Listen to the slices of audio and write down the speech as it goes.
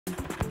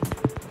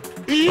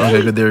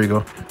Okay, good. There we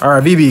go. All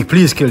right, VB,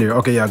 please kill here.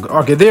 Okay, yeah.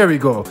 Okay, there we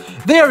go.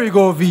 There we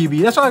go,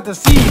 VB. That's what I like to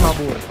see, my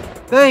boy.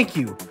 Thank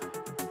you.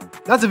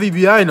 That's a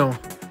VB I know.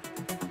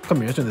 Come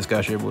here. Let's win this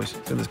clash here, boys.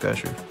 Let's win this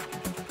clash here.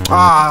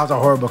 Ah, that was a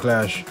horrible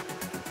clash.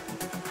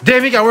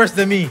 Damn, he got worse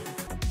than me.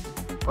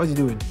 What's he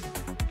doing?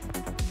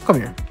 Come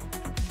here.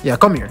 Yeah,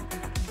 come here.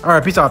 All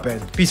right, peace out, Pan.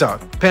 Peace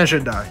out. Pan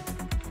should die.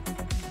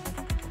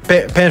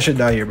 Pan should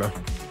die here, bro.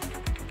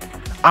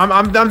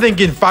 I'm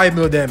thinking 5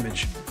 mil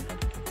damage.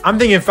 I'm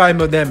thinking 5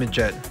 mil damage,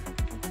 chat.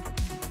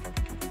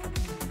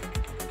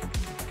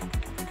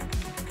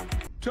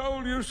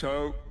 Told you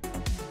so.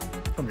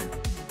 Come here.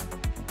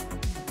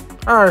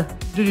 Alright,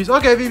 GG's.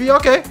 Okay, VB,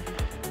 okay.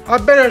 I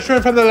better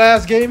showing from the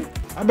last game.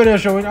 I better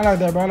showing. I like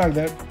that, bro. I like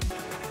that.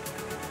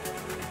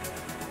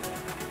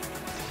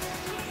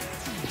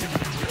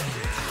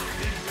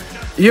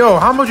 Yo,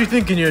 how much you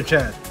think in your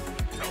chat?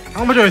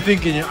 How much are you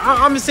thinking?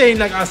 I'm saying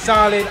like a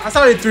solid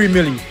 3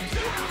 milli.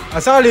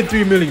 A solid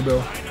 3 milli,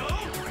 bro.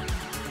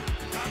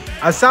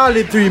 A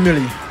solid 3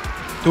 milli.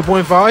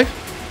 2.5.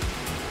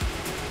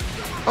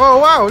 Oh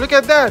wow, look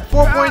at that.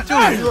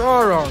 4.2. You're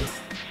all wrong.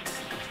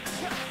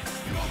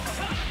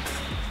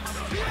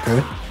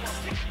 Okay.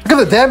 Look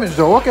at the damage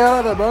though. Okay, I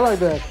like that, bro. I like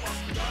that.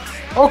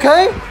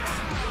 Okay.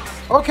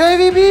 Okay,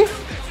 VB.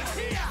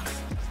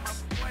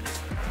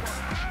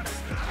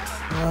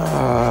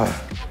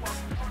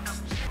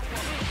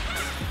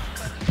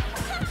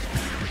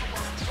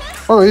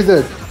 Oh, he's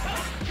dead.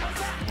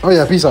 Oh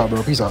yeah, peace out,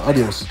 bro. Peace out.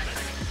 Adios.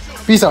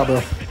 Peace out,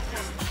 bro.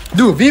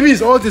 Dude,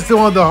 VB's ult is still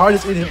one of the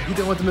hardest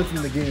ultimates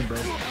in the game, bro.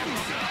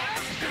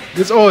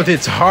 This ult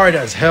hits hard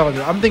as hell,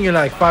 dude. I'm thinking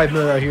like 5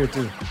 mil right here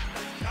too.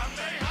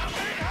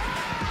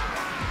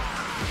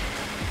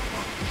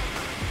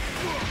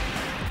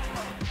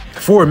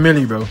 $4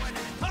 milli, bro.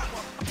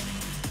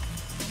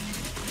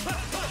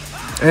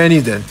 And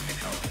he's dead.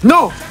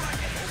 No!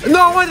 No,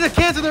 I wanted to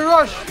cancel the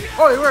rush.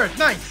 Oh, it worked.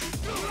 Nice.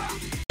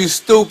 You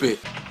stupid.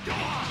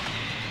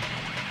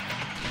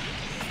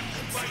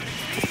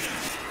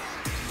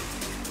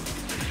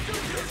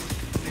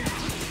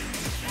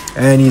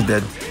 And he's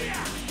dead.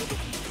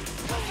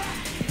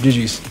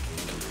 GG's.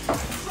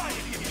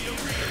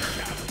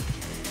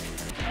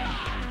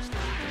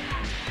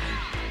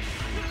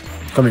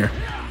 Come here.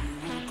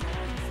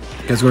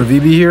 Let's go to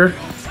VB here.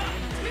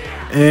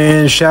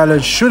 And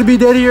Charlotte should be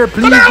dead here.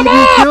 Please,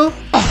 VB, kill.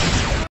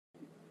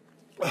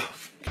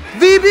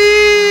 VB!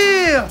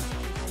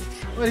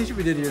 Well, he should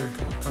be dead here.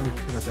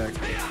 Attack.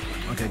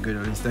 Okay, good.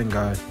 At least, thank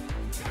God.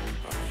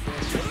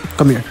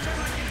 Come here.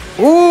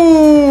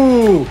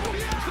 Ooh!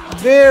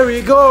 There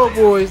we go,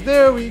 boys.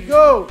 There we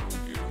go.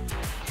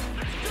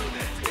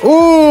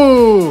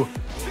 Ooh!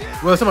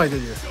 Well, somebody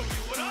did here.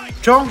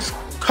 Chunks,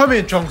 come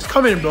in, Chunks.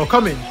 Come in, bro.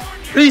 Come in.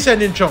 Please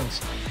send in Chunks.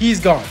 He's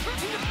gone.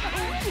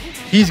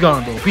 He's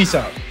gone, bro. Peace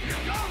out.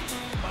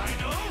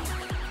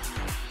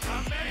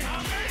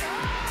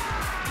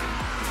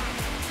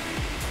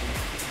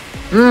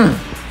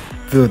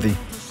 Filthy.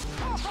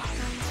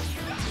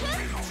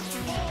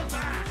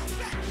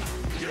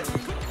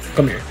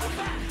 Come here.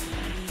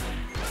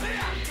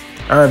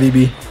 Alright,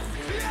 VB.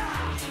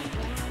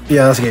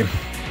 Yeah, that's a game.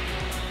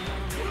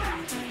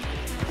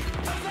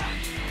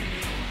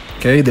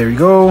 Okay, there we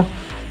go.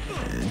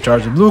 And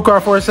charge the blue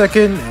car for a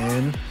second,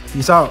 and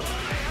peace out.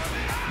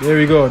 There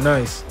we go,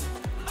 nice.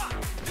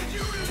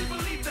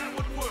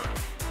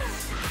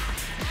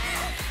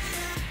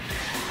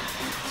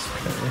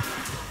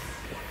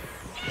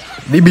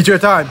 VB, it's your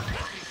time.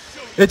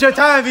 It's your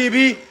time,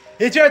 VB.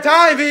 It's your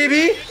time,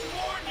 VB.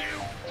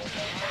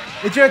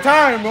 It's your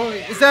time, bro.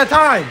 It's that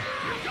time.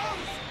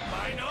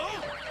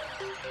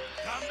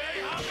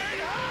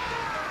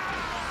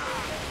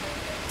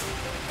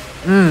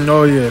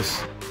 Oh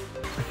yes.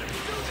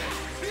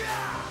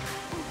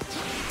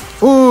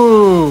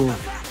 Ooh.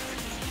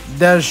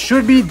 That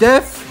should be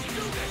death.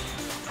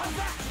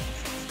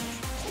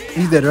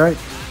 He's dead, right?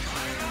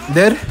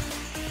 Dead?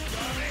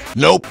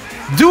 Nope.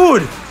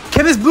 Dude,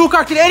 can this blue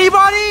car kill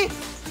anybody?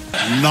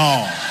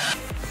 No.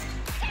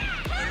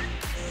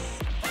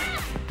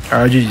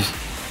 Alright, GG's.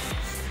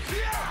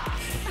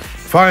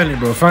 Finally,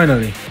 bro,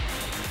 finally.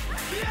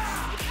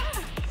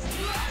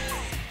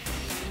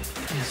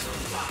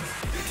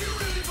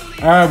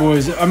 Alright,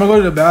 boys, I'm gonna go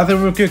to the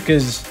bathroom real quick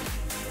because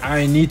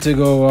I need to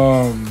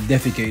go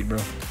defecate, bro.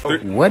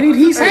 What did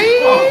he say?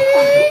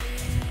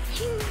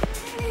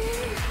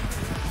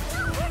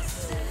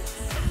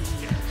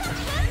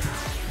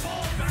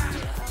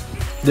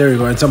 There we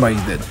go, and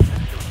somebody's dead.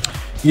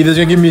 Either it's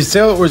gonna give me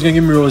Cell or it's gonna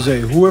give me Rose.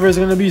 Whoever it's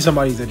gonna be,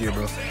 somebody's dead here,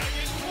 bro.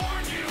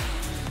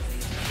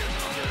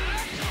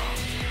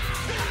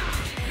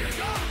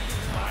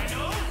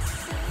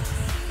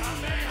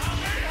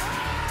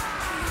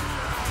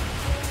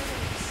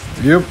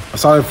 Yep, a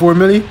solid 4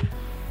 milli.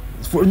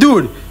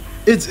 Dude,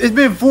 it's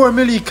been 4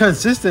 milli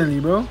consistently,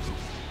 bro.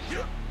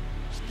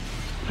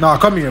 Nah,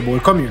 come here, boy.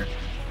 Come here.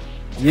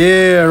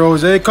 Yeah,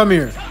 Rose, come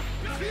here.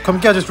 Come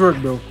catch this work,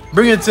 bro.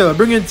 Bring in Tail.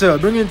 Bring in Tail.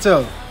 Bring in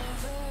Tail.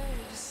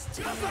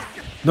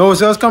 No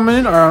cells coming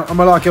in, or I'm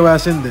gonna lock your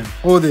ass in then.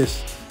 Hold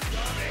this.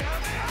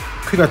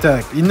 Quick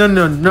attack. None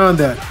of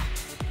that.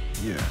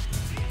 Yeah.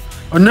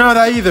 Or none of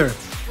that either.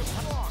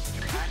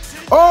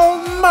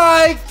 Oh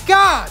my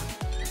god!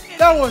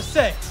 That was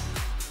sex.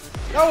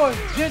 That was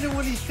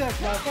genuinely sex,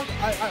 man.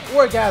 I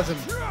orgasm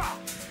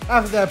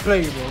after that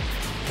play, bro.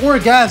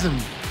 Orgasm.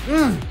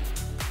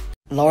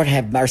 Lord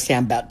have mercy,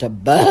 I'm about to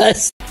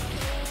bust.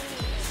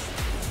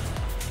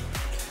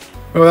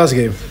 Oh, that's a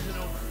game.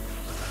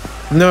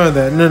 None of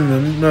that.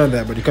 None of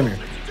that, buddy. Come here.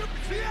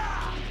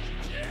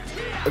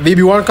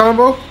 VB1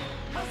 combo?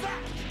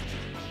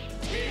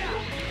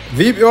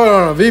 VB,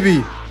 oh no,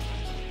 VB.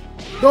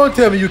 Don't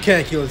tell me you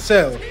can't kill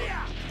Cell.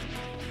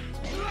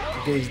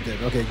 Okay, he's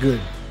dead. Okay, good.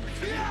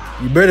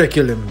 You better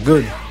kill him.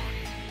 Good.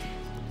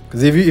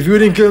 Because if you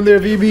didn't kill him there,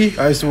 VB,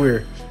 I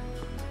swear.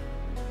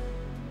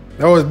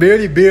 That was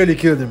barely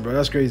killed him, bro.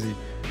 That's crazy.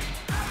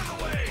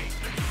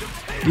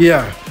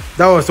 Yeah,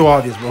 that was so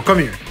obvious, bro. Come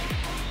here.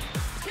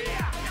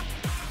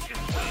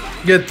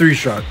 Get 3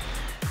 shot.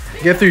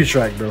 Get 3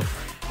 strike, bro.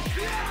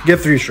 Get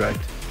 3 strike.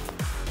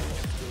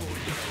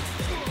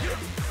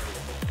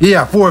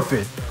 Yeah,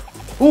 forfeit.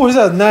 Ooh, this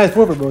is a nice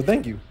forfeit, bro.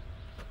 Thank you.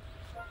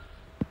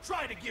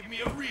 Try to give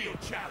me a real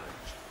challenge.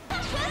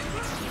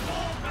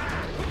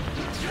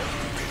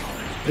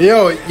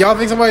 Yo, y'all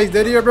think somebody's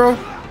dead here, bro?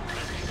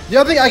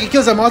 Y'all think I can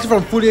kill Zamasu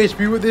from full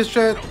HP with this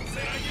chat?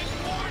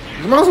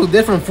 Zamasu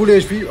dead from full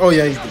HP? Oh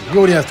yeah, he's dead. He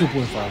only has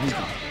 2.5. He's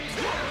gone.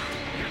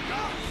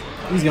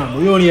 He's gone,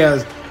 bro. He only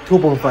has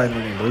 2.5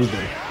 million, bro. He's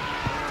dead.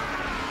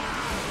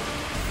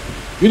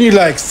 You need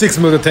like 6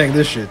 mil to tank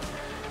this shit.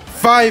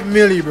 5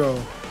 milli, bro.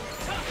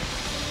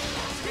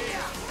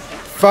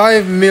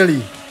 5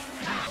 milli.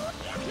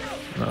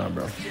 Nah,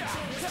 bro.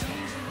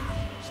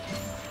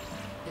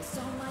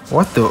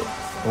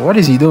 What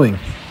is he doing?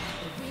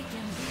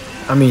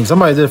 I mean,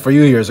 somebody did it for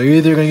you here, so you're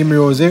either gonna give me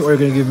Rose or you're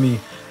gonna give me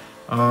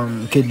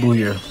Kid Buu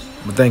here.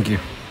 But thank you.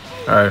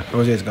 Alright,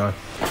 Rose's gone.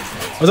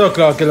 What's up,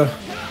 Cloud Killer?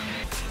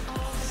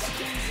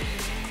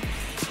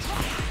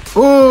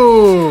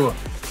 Ooh!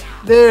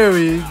 There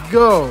we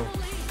go.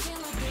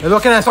 Hello,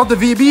 can I stop the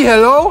VB?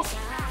 Hello?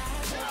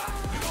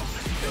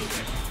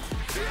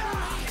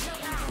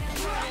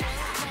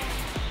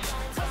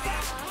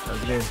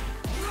 That's good.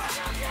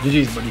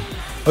 GG's, buddy.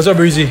 What's up,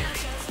 Breezy?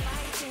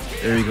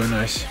 There we go,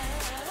 nice.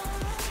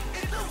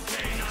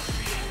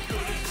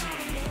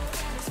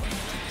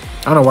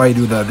 I don't know why you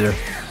do that there.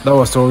 That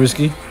was so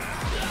risky.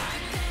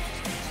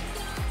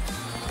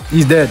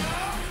 He's dead.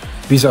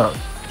 Peace out.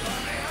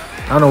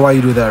 I don't know why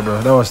you do that,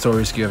 bro. That was so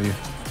risky of you.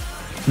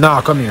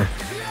 Nah, come here.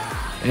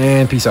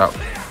 And peace out.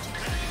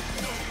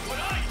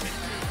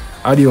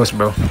 Adios,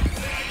 bro.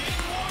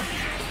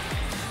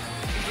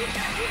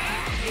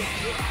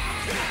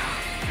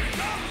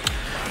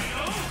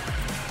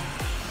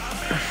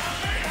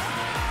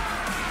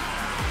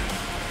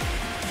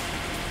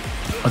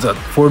 What's that?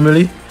 4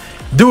 milli?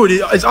 Dude,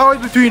 it's always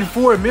between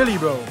 4 milli,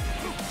 bro.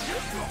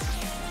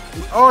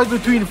 It's always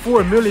between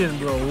 4 million,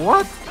 bro.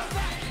 What?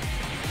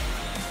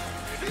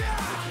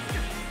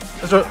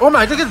 That's right. Oh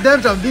my, look at the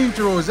damage I'm doing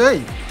to Rose.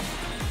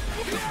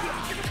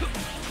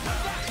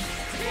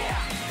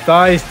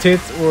 Thighs,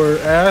 tits, or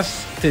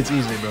ass? Tits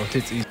easy, bro.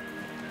 Tits easy.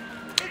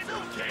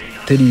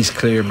 Titties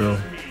clear, bro.